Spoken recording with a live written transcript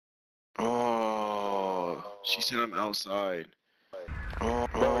She said I'm outside. Bro,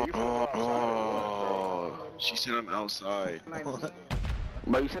 you from outside? She said I'm outside.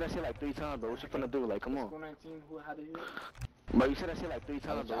 But you said that shit like 3 times, bro. What you finna do? Like, come on. School 19, who had it here? But you said that shit like 3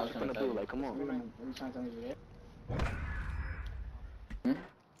 times, bro. What you finna do? Like, come on. Are you trying to tell me you're here?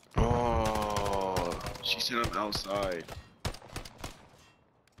 She said I'm outside.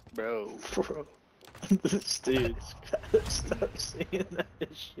 Bro. This dude, stop saying that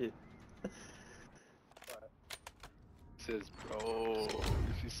shit. Says, bro,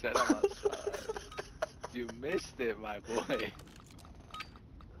 she said I'm outside. You missed it, my boy.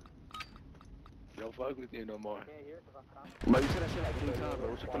 Don't fuck with you no more. But you said that shit like 3 times, bro.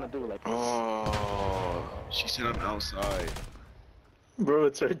 What you finna do? Like, She said I'm outside. Bro,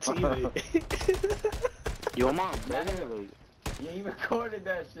 it's our teammate. yo, mom, man. Like, Yeah, he recorded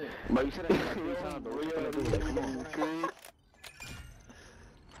that shit. but you said that shit like 3 times, bro. What you finna do? Like, come on.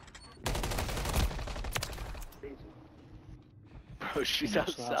 Bro, she's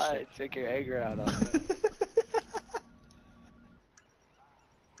outside. Take your anger out on her.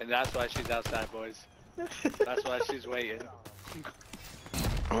 And that's why she's outside, boys. That's why she's waiting.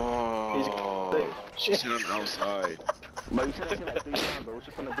 She said I'm outside. But you said that shit like 3 times, bro. What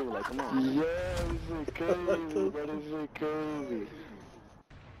you finna do? Like, come on. Yeah, this is crazy, bro. This is crazy.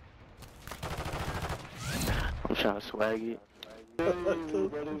 I'm trying to swag it. Crazy,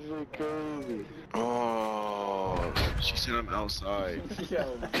 bro. This is crazy. She said I'm outside.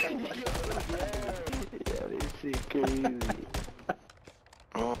 Yo. Yeah, this shit crazy.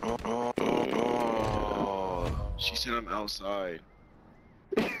 She said I'm outside.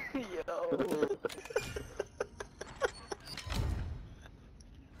 Yo.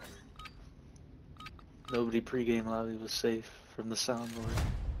 Nobody pre-game lobby was safe from the soundboard.